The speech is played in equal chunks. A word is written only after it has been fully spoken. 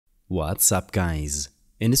What's up guys?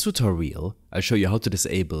 In this tutorial, I'll show you how to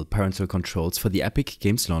disable parental controls for the Epic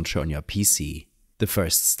Games launcher on your PC. The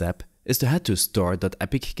first step is to head to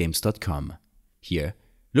store.epicgames.com. Here,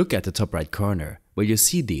 look at the top right corner where you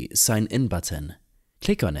see the Sign In button.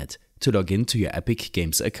 Click on it to log in to your Epic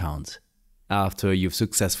Games account. After you've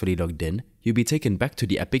successfully logged in, you'll be taken back to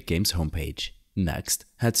the Epic Games homepage. Next,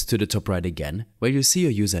 head to the top right again where you see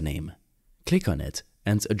your username. Click on it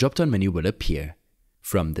and a drop-down menu will appear.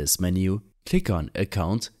 From this menu, click on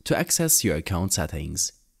Account to access your account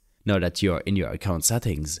settings. Now that you're in your account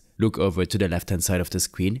settings, look over to the left-hand side of the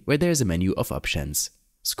screen where there is a menu of options.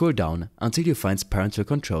 Scroll down until you find Parental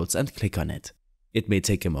Controls and click on it. It may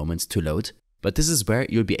take a moment to load, but this is where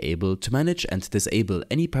you'll be able to manage and disable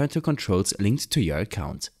any parental controls linked to your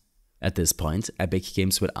account. At this point, Epic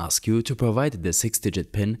Games will ask you to provide the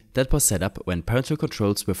 6-digit PIN that was set up when parental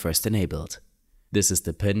controls were first enabled. This is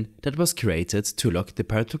the PIN that was created to lock the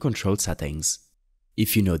parental control settings.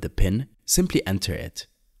 If you know the PIN, simply enter it.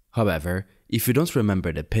 However, if you don't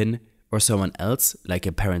remember the PIN or someone else, like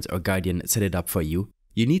a parent or guardian, set it up for you,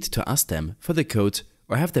 you need to ask them for the code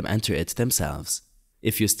or have them enter it themselves.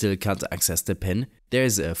 If you still can't access the PIN, there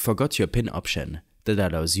is a Forgot Your PIN option that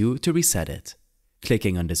allows you to reset it.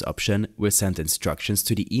 Clicking on this option will send instructions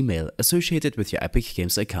to the email associated with your Epic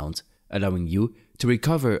Games account, allowing you to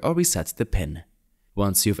recover or reset the PIN.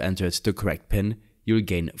 Once you've entered the correct PIN, you'll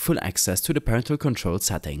gain full access to the parental control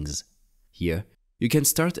settings. Here, you can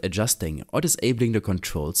start adjusting or disabling the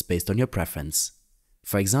controls based on your preference.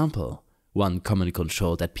 For example, one common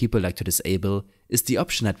control that people like to disable is the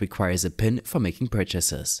option that requires a PIN for making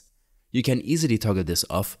purchases. You can easily toggle this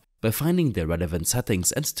off by finding the relevant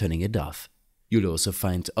settings and turning it off. You'll also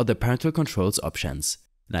find other parental controls options,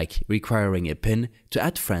 like requiring a PIN to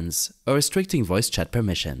add friends or restricting voice chat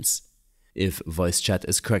permissions. If voice chat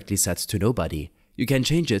is correctly set to nobody, you can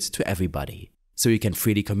change it to everybody, so you can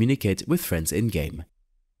freely communicate with friends in-game.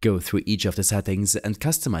 Go through each of the settings and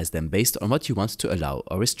customize them based on what you want to allow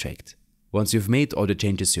or restrict. Once you've made all the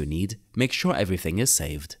changes you need, make sure everything is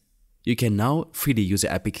saved. You can now freely use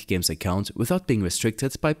your Epic Games account without being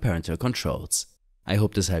restricted by parental controls. I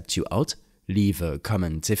hope this helped you out. Leave a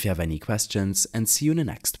comment if you have any questions and see you in the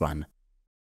next one.